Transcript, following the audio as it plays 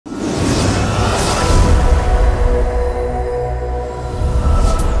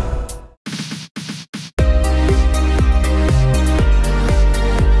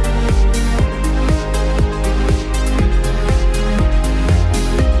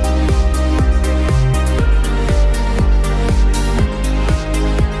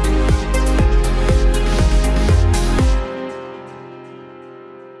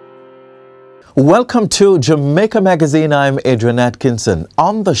Welcome to Jamaica Magazine. I'm Adrian Atkinson.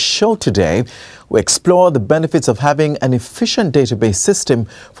 On the show today, we explore the benefits of having an efficient database system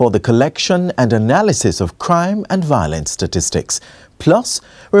for the collection and analysis of crime and violence statistics. Plus,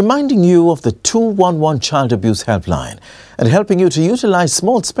 reminding you of the 211 Child Abuse Helpline and helping you to utilize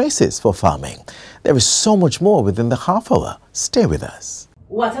small spaces for farming. There is so much more within the half hour. Stay with us.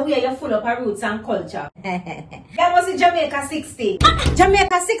 What a way you're full of our roots and culture. That was in Jamaica 60.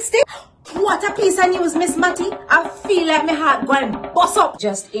 Jamaica 60? What a piece of news, Miss Matty. I feel like my heart going bust up.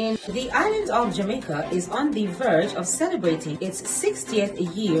 Just in, the island of Jamaica is on the verge of celebrating its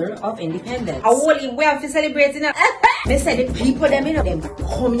 60th year of independence. I whole way of celebrating it. They say the people them, you know, them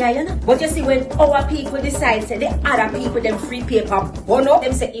come here, you know. But you see, when our people decide, say the other people them free paper, burn up,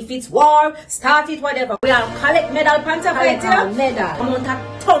 them say if it's war, start it, whatever. We are collect medal panta fight, you know. Medal. Amount of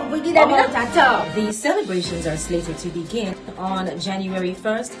tongue we did them, you know. The celebrations are slated to begin on January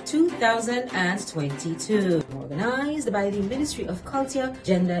 1st, 2022. Organized by the Ministry of Culture,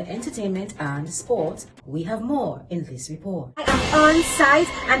 Gender, Entertainment and Sport. We have more in this report. I am on site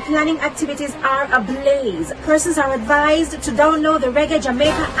and planning activities are ablaze. Persons are advised to download the Reggae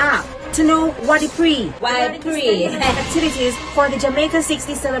Jamaica app to know what it pre. Why pre? Activities for the Jamaica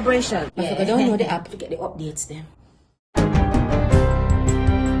 60 celebration. Yeah. If you don't know the app to get the updates then.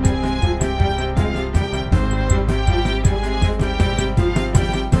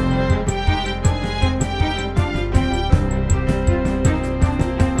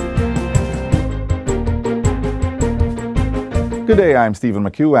 Good day, I'm Stephen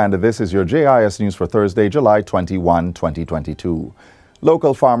McHugh, and this is your JIS News for Thursday, July 21, 2022.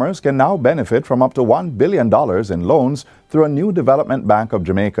 Local farmers can now benefit from up to $1 billion in loans through a new Development Bank of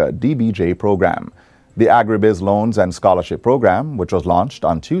Jamaica (DBJ) program. The Agribiz Loans and Scholarship Program, which was launched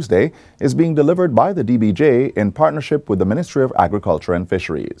on Tuesday, is being delivered by the DBJ in partnership with the Ministry of Agriculture and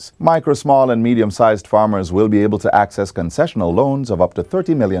Fisheries. Micro, small and medium-sized farmers will be able to access concessional loans of up to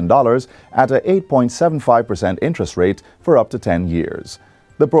 $30 million at an 8.75% interest rate for up to 10 years.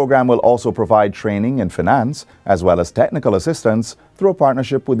 The program will also provide training in finance as well as technical assistance through a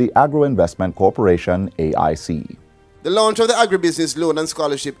partnership with the Agro Investment Corporation, AIC. The launch of the Agribusiness Loan and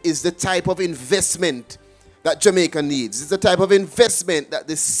Scholarship is the type of investment that Jamaica needs. It's the type of investment that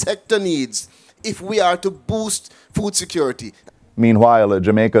the sector needs if we are to boost food security. Meanwhile,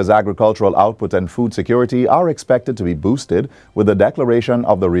 Jamaica's agricultural output and food security are expected to be boosted with the declaration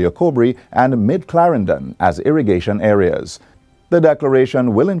of the Rio Cobre and Mid-Clarendon as irrigation areas. The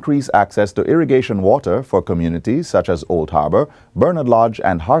declaration will increase access to irrigation water for communities such as Old Harbour, Bernard Lodge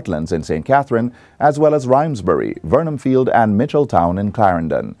and Heartlands in St. Catherine, as well as Rhymesbury, Vernamfield and Mitchelltown in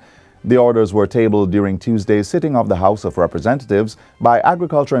Clarendon. The orders were tabled during Tuesday's sitting of the House of Representatives by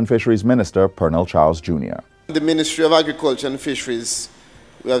Agriculture and Fisheries Minister Pernell Charles Jr. The Ministry of Agriculture and Fisheries,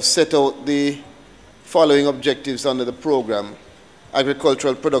 we have set out the following objectives under the program: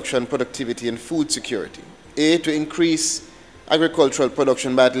 agricultural production, productivity and food security. A, to increase agricultural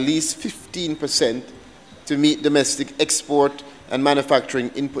production by at least 15% to meet domestic export and manufacturing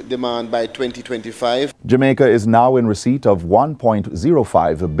input demand by 2025. Jamaica is now in receipt of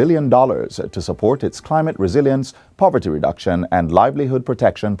 $1.05 billion to support its climate resilience, poverty reduction, and livelihood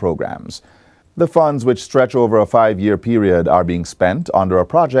protection programs. The funds, which stretch over a 5-year period, are being spent under a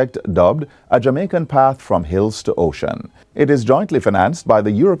project dubbed A Jamaican Path from Hills to Ocean. It is jointly financed by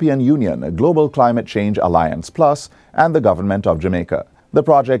the European Union, Global Climate Change Alliance Plus, and the Government of Jamaica. The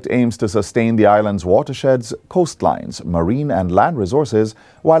project aims to sustain the island's watersheds, coastlines, marine and land resources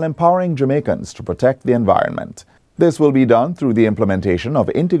while empowering Jamaicans to protect the environment. This will be done through the implementation of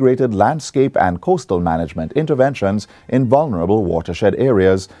integrated landscape and coastal management interventions in vulnerable watershed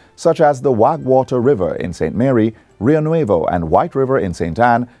areas, such as the Wagwater River in St. Mary, Rio Nuevo and White River in St.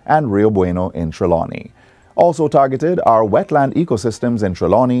 Anne, and Rio Bueno in Trelawney. Also targeted are wetland ecosystems in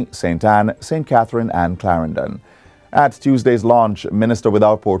Trelawney, St. Anne, St. Catherine and Clarendon. At Tuesday's launch, Minister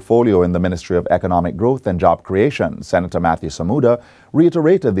without portfolio in the Ministry of Economic Growth and Job Creation, Senator Matthew Samuda,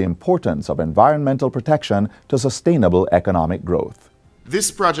 reiterated the importance of environmental protection to sustainable economic growth.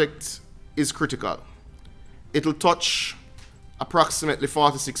 This project is critical. It will touch approximately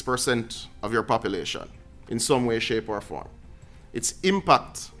 46% of your population in some way, shape or form. Its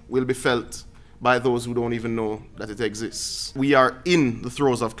impact will be felt by those who don't even know that it exists. We are in the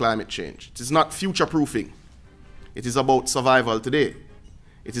throes of climate change. It is not future-proofing. It is about survival today.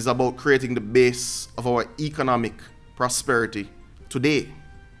 It is about creating the base of our economic prosperity today.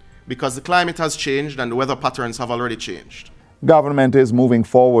 Because the climate has changed and the weather patterns have already changed. Government is moving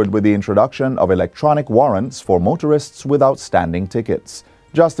forward with the introduction of electronic warrants for motorists without standing tickets.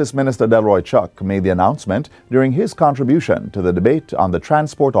 Justice Minister Delroy Chuck made the announcement during his contribution to the debate on the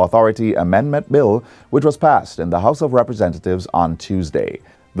Transport Authority Amendment Bill, which was passed in the House of Representatives on Tuesday.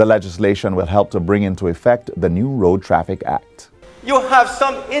 The legislation will help to bring into effect the new Road Traffic Act. You have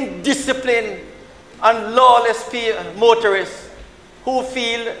some indisciplined and lawless motorists who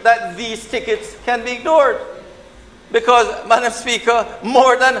feel that these tickets can be ignored. Because, Madam Speaker,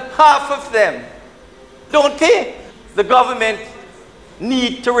 more than half of them don't pay. The government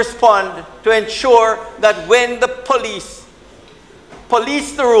need to respond to ensure that when the police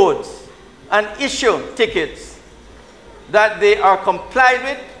the roads and issue tickets, that they are complied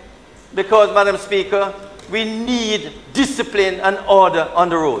with, because, Madam Speaker, we need discipline and order on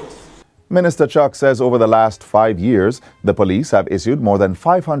the roads. Minister Chuck says over the last 5 years, the police have issued more than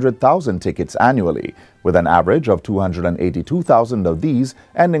 500,000 tickets annually, with an average of 282,000 of these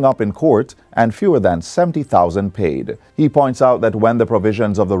ending up in court and fewer than 70,000 paid. He points out that when the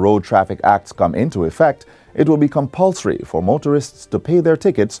provisions of the Road Traffic Acts come into effect, it will be compulsory for motorists to pay their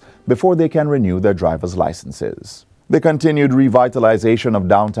tickets before they can renew their driver's licenses. The continued revitalization of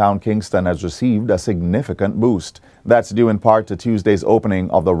downtown Kingston has received a significant boost. That's due in part to Tuesday's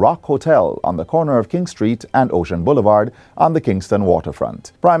opening of the Rock Hotel on the corner of King Street and Ocean Boulevard on the Kingston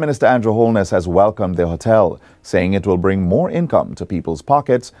waterfront. Prime Minister Andrew Holness has welcomed the hotel, saying it will bring more income to people's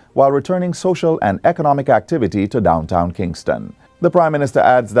pockets while returning social and economic activity to downtown Kingston. The Prime Minister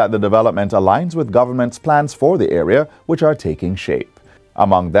adds that the development aligns with government's plans for the area, which are taking shape.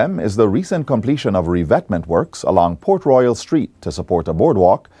 Among them is the recent completion of revetment works along Port Royal Street to support a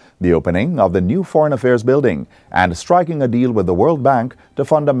boardwalk, the opening of the new Foreign Affairs building, and striking a deal with the World Bank to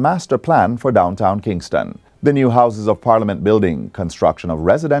fund a master plan for downtown Kingston. The new Houses of Parliament building, construction of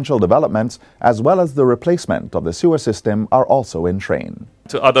residential developments, as well as the replacement of the sewer system are also in train.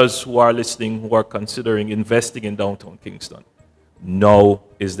 To others who are listening, who are considering investing in downtown Kingston, now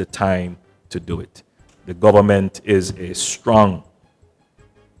is the time to do it. The government is a strong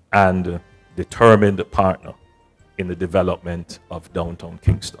and determined partner in the development of downtown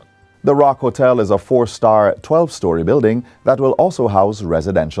Kingston. The Rock Hotel is a 4-star, 12-story building that will also house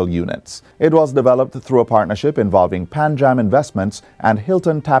residential units. It was developed through a partnership involving Panjam Investments and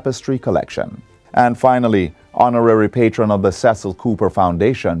Hilton Tapestry Collection. And finally, honorary patron of the Cecil Cooper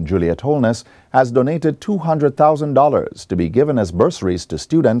Foundation, Juliet Holness, has donated $200,000 to be given as bursaries to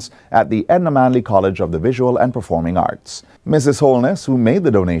students at the Edna Manley College of the Visual and Performing Arts. Mrs. Holness, who made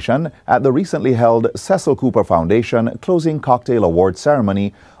the donation at the recently held Cecil Cooper Foundation Closing Cocktail Award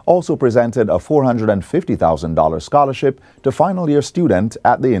ceremony, also presented a $450,000 scholarship to final-year student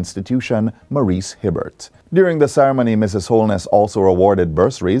at the institution, Maurice Hibbert. During the ceremony, Mrs. Holness also awarded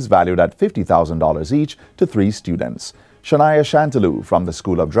bursaries valued at $50,000 each to 3 students: Shania Chantalou from the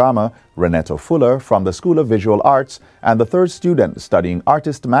School of Drama, Reneto Fuller from the School of Visual Arts, and the 3rd student studying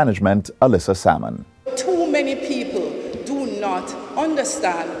Artist Management, Alyssa Salmon. Too many people do not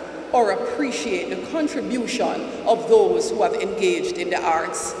understand or appreciate the contribution of those who have engaged in the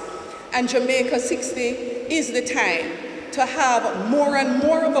arts. And Jamaica 60 is the time to have more and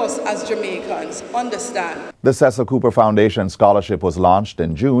more of us as Jamaicans understand. The Cecil Cooper Foundation Scholarship was launched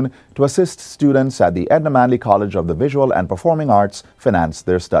in June to assist students at the Edna Manley College of the Visual and Performing Arts finance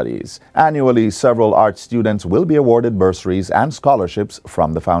their studies. Annually, several art students will be awarded bursaries and scholarships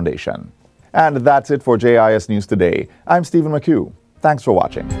from the foundation. And that's it for JIS News Today. I'm Stephen McHugh. Thanks for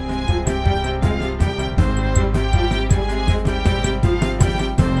watching.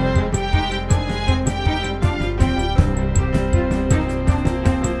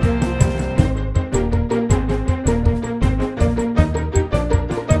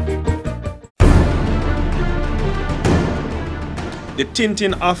 The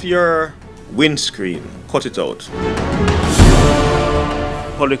tinting of your windscreen, cut it out.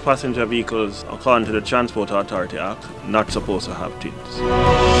 Public passenger vehicles, according to the Transport Authority Act, not supposed to have tints.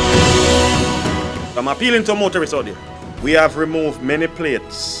 I'm appealing to motorists out there. We have removed many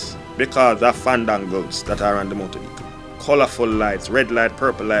plates because of fandangles that are on the motor vehicle. Colorful lights, red light,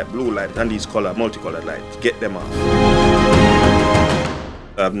 purple light, blue light, and these multicolored lights. Get them off.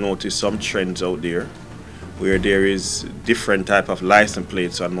 I've noticed some trends out there where there is different type of license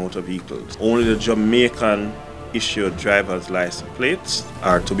plates on motor vehicles. Only the Jamaican issued driver's license plates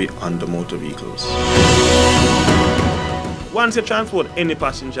are to be on the motor vehicles. Once you transport any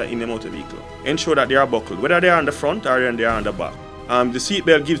passenger in a motor vehicle, ensure that they are buckled, whether they are on the front or they are on the back. The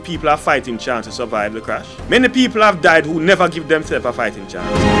seatbelt gives people a fighting chance to survive the crash. Many people have died who never give themselves a fighting chance.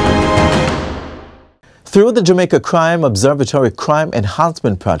 Through the Jamaica Crime Observatory Crime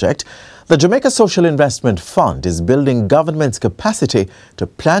Enhancement Project, the Jamaica Social Investment Fund is building government's capacity to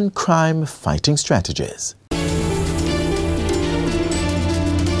plan crime-fighting strategies.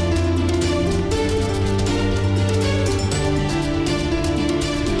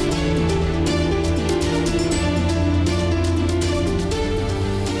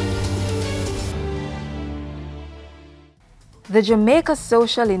 The Jamaica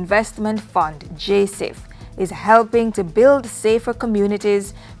Social Investment Fund, JSIF, is helping to build safer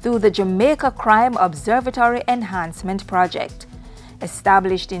communities through the Jamaica Crime Observatory Enhancement Project.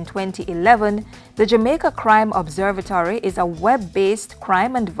 Established in 2011, the Jamaica Crime Observatory is a web-based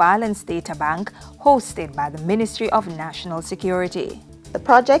crime and violence data bank hosted by the Ministry of National Security. The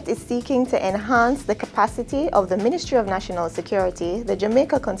project is seeking to enhance the capacity of the Ministry of National Security, the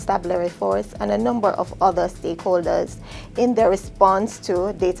Jamaica Constabulary Force, and a number of other stakeholders in their response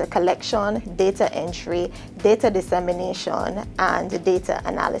to data collection, data entry, data dissemination, and data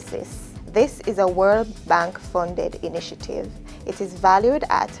analysis. This is a World Bank funded initiative. It is valued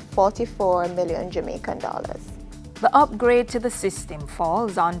at 44 million Jamaican dollars. The upgrade to the system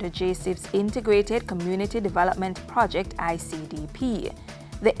falls under JSIF's Integrated Community Development Project (ICDP).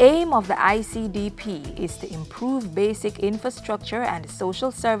 The aim of the ICDP is to improve basic infrastructure and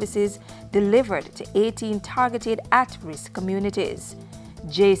social services delivered to 18 targeted at-risk communities.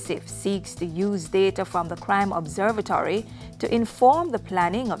 JSIF seeks to use data from the Crime Observatory to inform the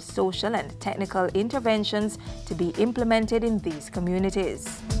planning of social and technical interventions to be implemented in these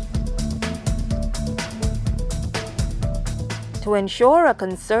communities. To ensure a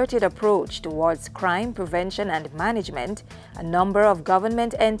concerted approach towards crime prevention and management, a number of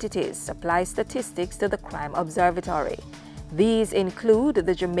government entities supply statistics to the Crime Observatory. These include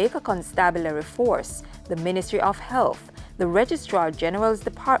the Jamaica Constabulary Force, the Ministry of Health, the Registrar General's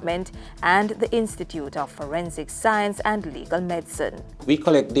Department, and the Institute of Forensic Science and Legal Medicine. We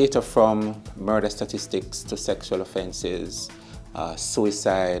collect data from murder statistics to sexual offenses,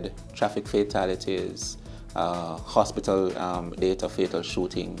 suicide, traffic fatalities, hospital data, fatal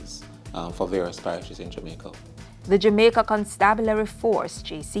shootings for various parishes in Jamaica. The Jamaica Constabulary Force,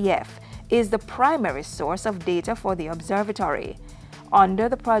 JCF, is the primary source of data for the observatory. Under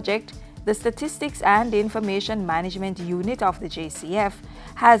the project, the Statistics and Information Management Unit of the JCF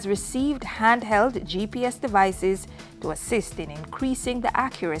has received handheld GPS devices to assist in increasing the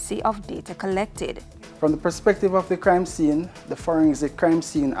accuracy of data collected. From the perspective of the crime scene, the forensic crime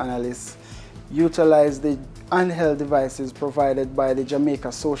scene analysts utilize the handheld devices provided by the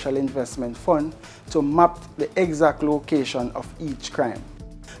Jamaica Social Investment Fund to map the exact location of each crime.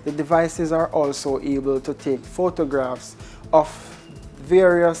 The devices are also able to take photographs of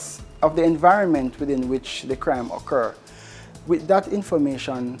the environment within which the crime occurs. With that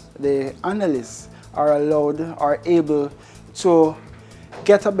information, the analysts are able to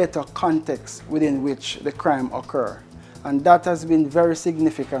get a better context within which the crime occurs. And that has been very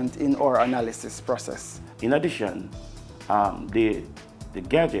significant in our analysis process. In addition, the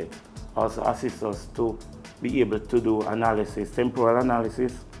gadget also assists us to be able to do analysis, temporal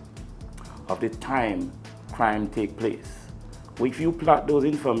analysis of the time crime takes place. If you plot those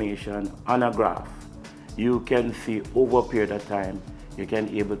information on a graph, you can see over a period of time, you can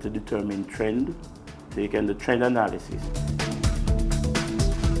be able to determine trend, so you can do trend analysis.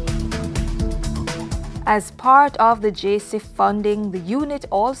 As part of the JSIF funding, the unit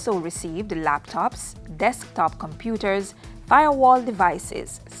also received laptops, desktop computers, firewall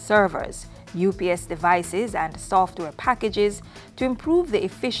devices, servers, UPS devices, and software packages to improve the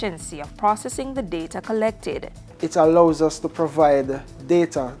efficiency of processing the data collected. It allows us to provide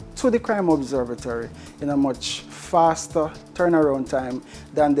data to the Crime Observatory in a much faster turnaround time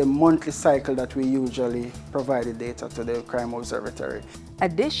than the monthly cycle that we usually provide the data to the Crime Observatory.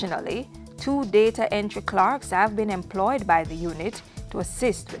 Additionally, 2 data entry clerks have been employed by the unit to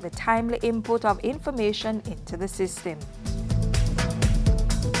assist with the timely input of information into the system.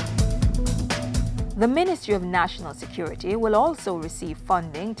 The Ministry of National Security will also receive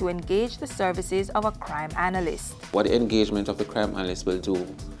funding to engage the services of a crime analyst. What the engagement of the crime analyst will do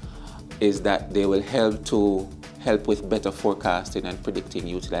is that they will help with better forecasting and predicting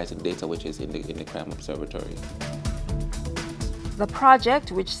utilizing data which is in the Crime Observatory. The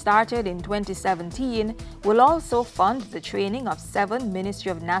project, which started in 2017, will also fund the training of 7 Ministry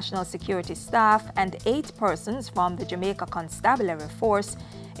of National Security staff and 8 persons from the Jamaica Constabulary Force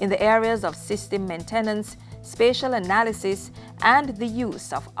in the areas of system maintenance, spatial analysis, and the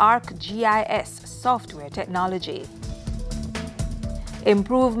use of ArcGIS software technology.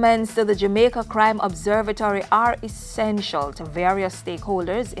 Improvements to the Jamaica Crime Observatory are essential to various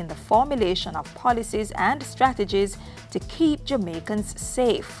stakeholders in the formulation of policies and strategies to keep Jamaicans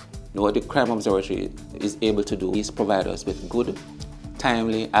safe. What the Crime Observatory is able to do is provide us with good,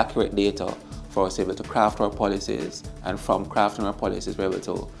 timely, accurate data for us able to craft our policies, and from crafting our policies we're able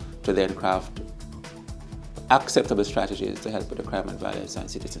to then craft acceptable strategies to help with the crime and violence and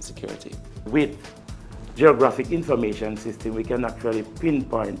citizen security. With geographic information system, we can actually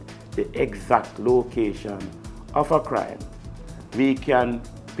pinpoint the exact location of a crime we can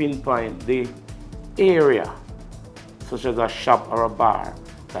pinpoint the area, such as a shop or a bar,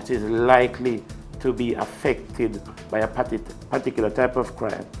 that is likely to be affected by a particular type of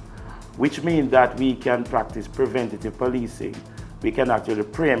crime, which means that we can practice preventative policing. We can actually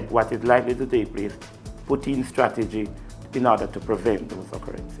preempt what is likely to take place, put in strategy in order to prevent those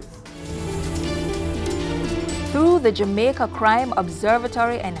occurrences. Through the Jamaica Crime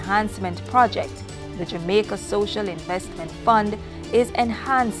Observatory Enhancement Project, the Jamaica Social Investment Fund is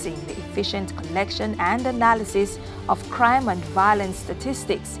enhancing the efficient collection and analysis of crime and violence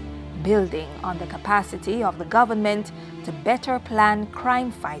statistics, building on the capacity of the government to better plan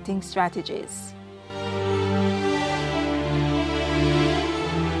crime-fighting strategies.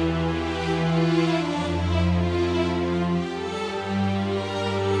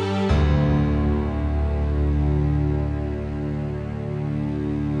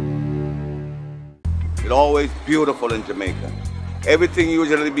 It's always beautiful in Jamaica. Everything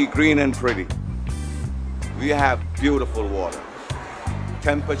usually be green and pretty. We have beautiful water.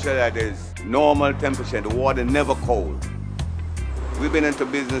 Temperature that is normal temperature, the water never cold. We've been into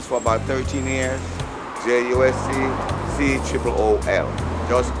business for about 13 years. JUSC-COOL,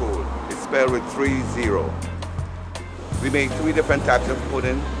 just cool. It's spelled with 3 zeros. We make 3 different types of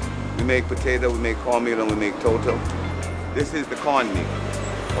pudding. We make potato, we make cornmeal, and we make total. This is the cornmeal,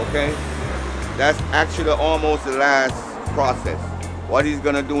 okay? That's actually almost the last process. What he's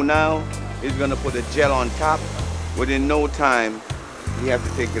gonna do now, he's gonna put a gel on top. Within no time, he have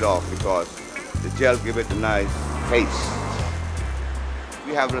to take it off because the gel give it a nice taste.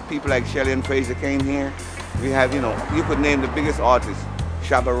 We have people like Shelley and Fraser came here. We have, you could name the biggest artists,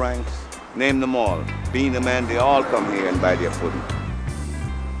 Shabba Ranks, name them all. Being the Man, they all come here and buy their pudding.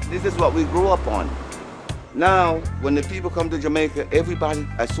 This is what we grew up on. Now, when the people come to Jamaica, everybody,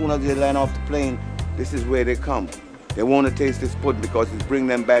 as soon as they land off the plane, this is where they come. They want to taste this pudding because it's bringing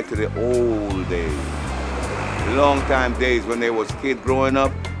them back to the old days. The long time days when they was kids growing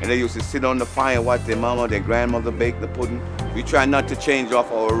up and they used to sit on the fire and watch their mama, their grandmother bake the pudding. We try not to change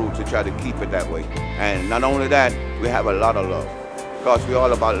off our roots, we try to keep it that way. And not only that, we have a lot of love because we're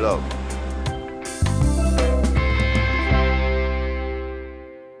all about love.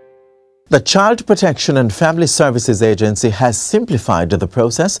 The Child Protection and Family Services Agency has simplified the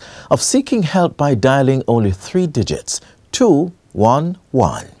process of seeking help by dialing only 3 digits,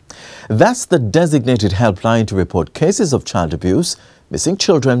 211. That's the designated helpline to report cases of child abuse, missing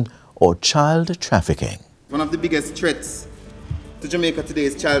children, or child trafficking. One of the biggest threats to Jamaica today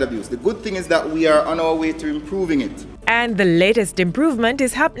is child abuse. The good thing is that we are on our way to improving it. And the latest improvement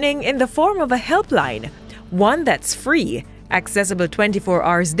is happening in the form of a helpline, one that's free, accessible 24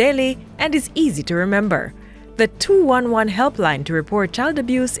 hours daily, and is easy to remember. The 211 helpline to report child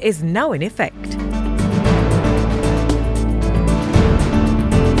abuse is now in effect.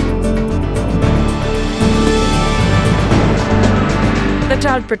 The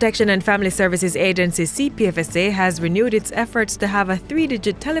Child Protection and Family Services Agency, CPFSA, has renewed its efforts to have a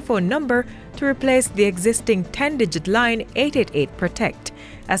 3-digit telephone number to replace the existing 10-digit line 888-PROTECT,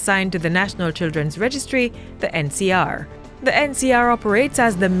 assigned to the National Children's Registry, the NCR. The NCR operates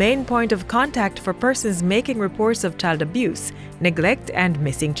as the main point of contact for persons making reports of child abuse, neglect, and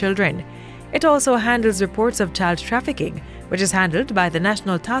missing children. It also handles reports of child trafficking, which is handled by the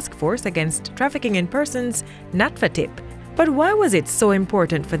National Task Force Against Trafficking in Persons, NATFATIP. But why was it so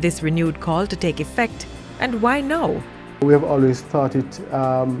important for this renewed call to take effect, and why now? We have always thought it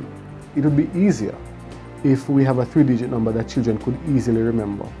would be easier if we have a 3-digit number that children could easily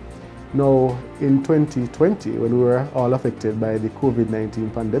remember. Now, in 2020, when we were all affected by the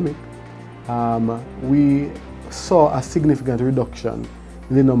COVID-19 pandemic, we saw a significant reduction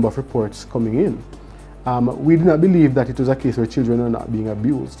in the number of reports coming in. We did not believe that it was a case where children were not being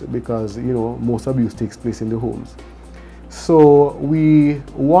abused because, most abuse takes place in the homes. So we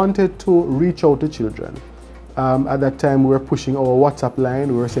wanted to reach out to children. At that time, we were pushing our WhatsApp line.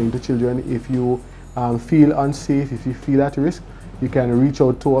 We were saying to children, if you feel unsafe, if you feel at risk, you can reach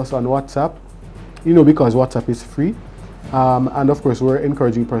out to us on WhatsApp, because WhatsApp is free. And of course, we're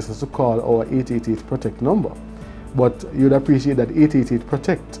encouraging persons to call our 888-PROTECT number. But you'd appreciate that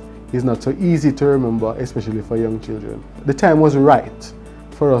 888-PROTECT is not so easy to remember, especially for young children. The time was right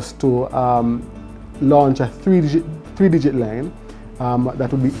for us to launch a 3-digit line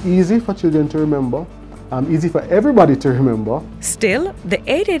that would be easy for children to remember, easy for everybody to remember. Still, the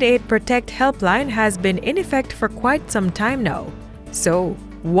 888-PROTECT helpline has been in effect for quite some time now. So,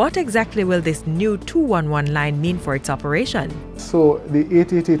 what exactly will this new 211 line mean for its operation? So, the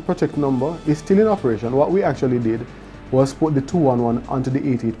 888-PROTECT number is still in operation. What we actually did was put the 211 onto the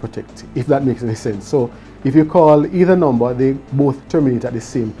 88-PROTECT, if that makes any sense. So, If you call either number, they both terminate at the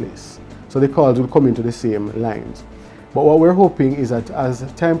same place. So the calls will come into the same lines. But what we're hoping is that as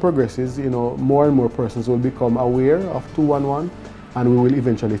time progresses, more and more persons will become aware of 211, and we will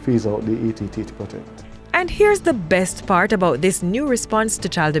eventually phase out the 888 Protect. And here's the best part about this new response to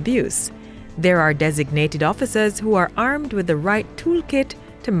child abuse. There are designated officers who are armed with the right toolkit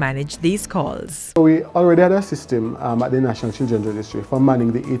to manage these calls. We already had a system at the National Children's Registry for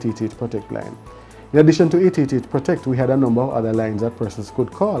manning the 888 Protect line. In addition to 888 Protect, we had a number of other lines that persons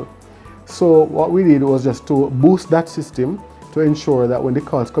could call. So what we did was just to boost that system to ensure that when the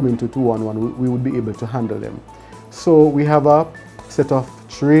calls come into 211, we would be able to handle them. So we have a set of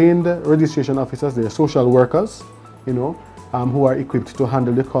trained registration officers. They're social workers, who are equipped to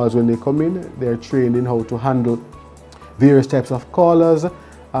handle the calls when they come in. They're trained in how to handle various types of callers.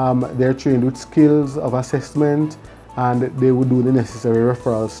 They're trained with skills of assessment, and they would do the necessary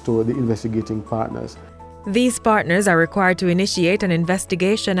referrals to the investigating partners. These partners are required to initiate an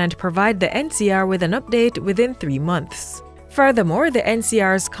investigation and provide the NCR with an update within 3 months. Furthermore, the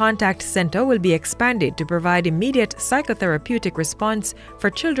NCR's contact center will be expanded to provide immediate psychotherapeutic response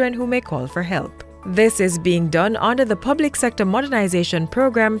for children who may call for help. This is being done under the Public Sector Modernization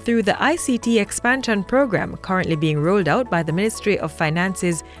Program through the ICT Expansion Program currently being rolled out by the Ministry of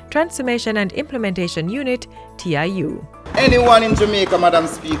Finance's Transformation and Implementation Unit, TIU. Anyone in Jamaica, Madam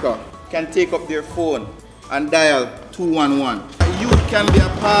Speaker, can take up their phone and dial 211. A youth can be a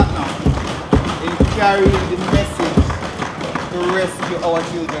partner in carrying the message to rescue our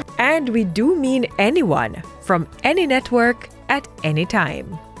children. And we do mean anyone, from any network, at any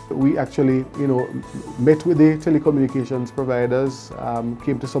time. We actually, met with the telecommunications providers,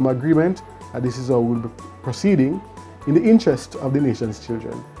 came to some agreement, and this is how we'll be proceeding in the interest of the nation's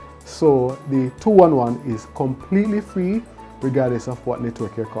children. So the 211 is completely free, regardless of what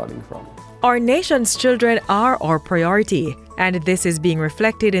network you're calling from. Our nation's children are our priority, and this is being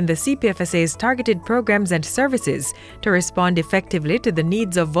reflected in the CPFSA's targeted programs and services to respond effectively to the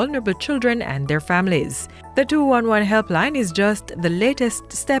needs of vulnerable children and their families. The 211 helpline is just the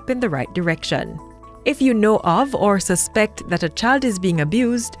latest step in the right direction. If you know of or suspect that a child is being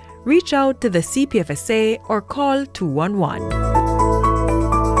abused, reach out to the CPFSA or call 211.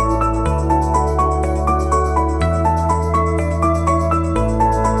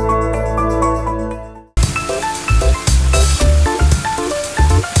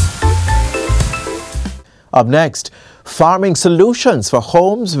 Up next, farming solutions for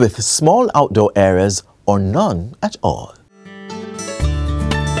homes with small outdoor areas or none at all.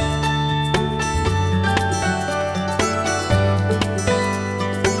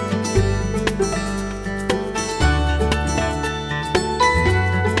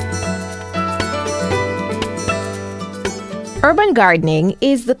 Urban gardening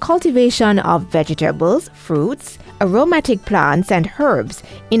is the cultivation of vegetables, fruits, aromatic plants and herbs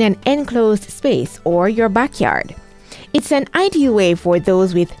in an enclosed space or your backyard. It's an ideal way for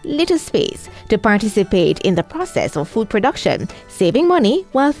those with little space to participate in the process of food production, saving money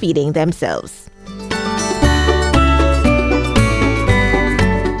while feeding themselves.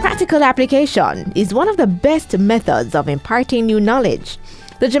 Practical application is one of the best methods of imparting new knowledge.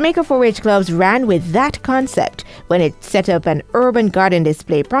 The Jamaica 4-H Clubs ran with that concept when it set up an urban garden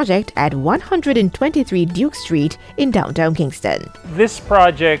display project at 123 Duke Street in downtown Kingston. This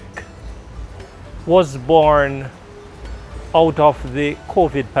project was born out of the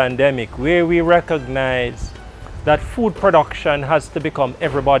COVID pandemic, where we recognize that food production has to become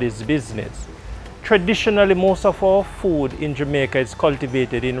everybody's business. Traditionally, most of our food in Jamaica is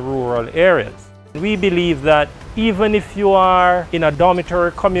cultivated in rural areas. We believe that even if you are in a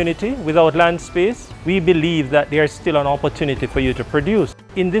dormitory community without land space, we believe that there's still an opportunity for you to produce.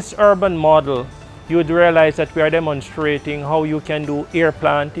 In this urban model, you would realize that we are demonstrating how you can do air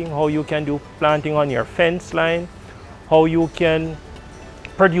planting, how you can do planting on your fence line, how you can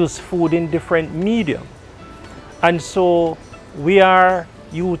produce food in different medium. And so we are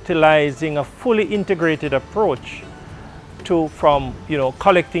utilizing a fully integrated approach from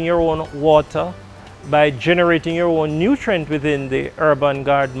collecting your own water, by generating your own nutrient within the urban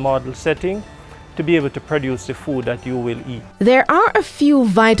garden model setting to be able to produce the food that you will eat. There are a few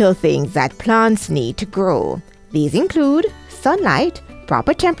vital things that plants need to grow. These include sunlight,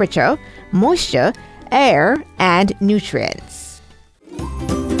 proper temperature, moisture, air, and nutrients.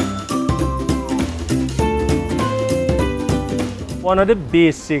 One of the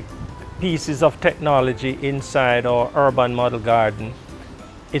basic pieces of technology inside our urban model garden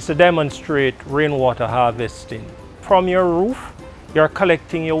is to demonstrate rainwater harvesting. From your roof, you're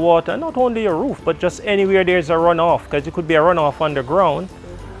collecting your water, not only your roof, but just anywhere there's a runoff, because it could be a runoff underground,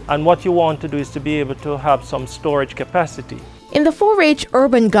 And what you want to do is to be able to have some storage capacity. In the 4-H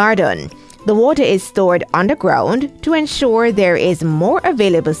urban garden, the water is stored underground to ensure there is more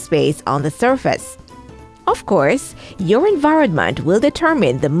available space on the surface. Of course, your environment will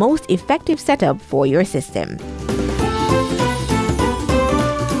determine the most effective setup for your system.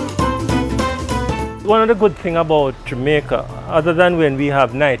 One of the good things about Jamaica, other than when we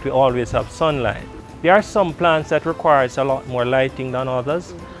have night, we always have sunlight. There are some plants that requires a lot more lighting than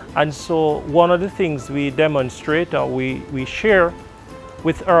others. And so one of the things we demonstrate or we share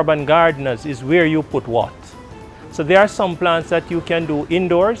with urban gardeners is where you put what. So there are some plants that you can do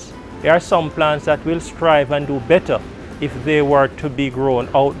indoors. There are some plants that will strive and do better if they were to be grown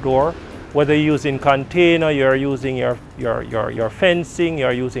outdoor, whether you're using container, you're using your fencing,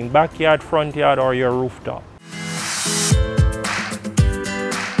 you're using backyard, front yard, or your rooftop.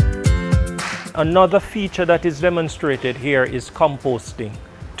 Another feature that is demonstrated here is composting.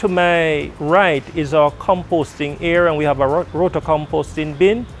 To my right is our composting area, and we have a roto-composting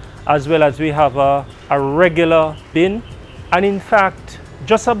bin, as well as we have a regular bin. And in fact,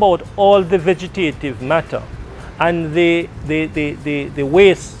 just about all the vegetative matter and the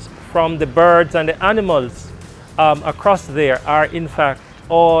waste from the birds and the animals across there are in fact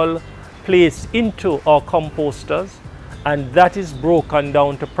all placed into our composters, and that is broken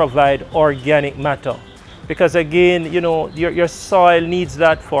down to provide organic matter. Because again, you know, your soil needs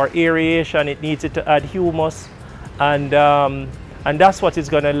that for aeration, it needs it to add humus, and that's what is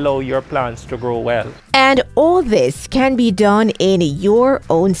going to allow your plants to grow well. And all this can be done in your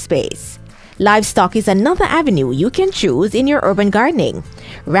own space. Livestock is another avenue you can choose in your urban gardening.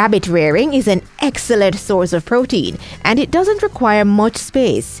 Rabbit rearing is an excellent source of protein, and it doesn't require much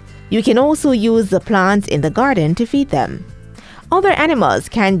space. You can also use the plants in the garden to feed them. Other animals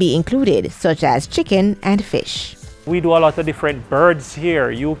can be included, such as chicken and fish. We do a lot of different birds here.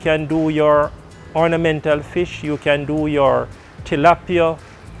 You can do your ornamental fish, you can do your tilapia,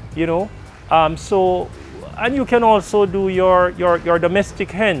 you know. And you can also do your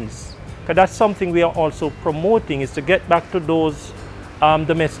domestic hens. Because that's something we are also promoting, is to get back to those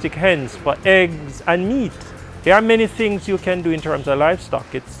domestic hens for eggs and meat. There are many things you can do in terms of livestock.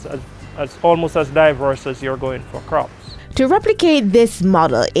 It's almost as diverse as you're going for crops. To replicate this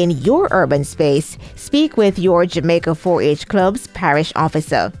model in your urban space, speak with your Jamaica 4-H Club's parish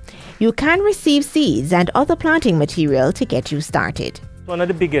officer. You can receive seeds and other planting material to get you started. One of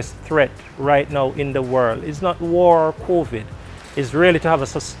the biggest threats right now in the world is not war or COVID, is really to have a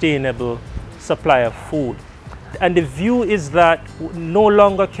sustainable supply of food. And the view is that no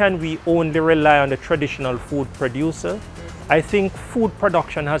longer can we only rely on the traditional food producer. I think food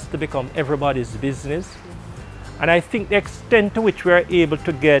production has to become everybody's business. And I think the extent to which we are able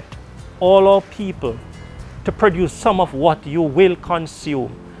to get all our people to produce some of what you will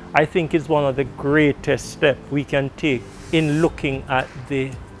consume, I think is one of the greatest steps we can take in looking at the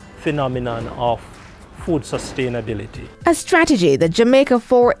phenomenon of food sustainability. A strategy the Jamaica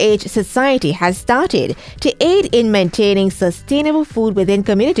 4-H Society has started to aid in maintaining sustainable food within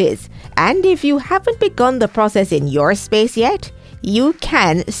communities. And if you haven't begun the process in your space yet, you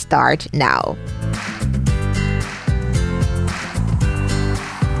can start now.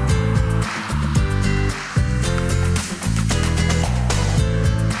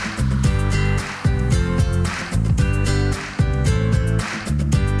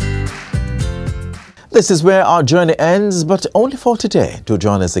 This is where our journey ends, but only for today. Do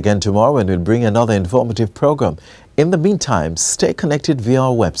join us again tomorrow when we'll bring another informative program. In the meantime, stay connected via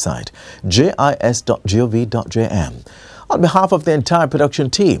our website, jis.gov.jm. On behalf of the entire production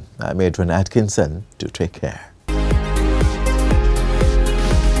team, I'm Adrian Atkinson. Do take care.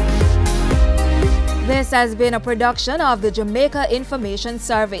 This has been a production of the Jamaica Information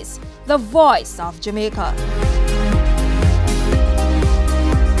Service, the voice of Jamaica.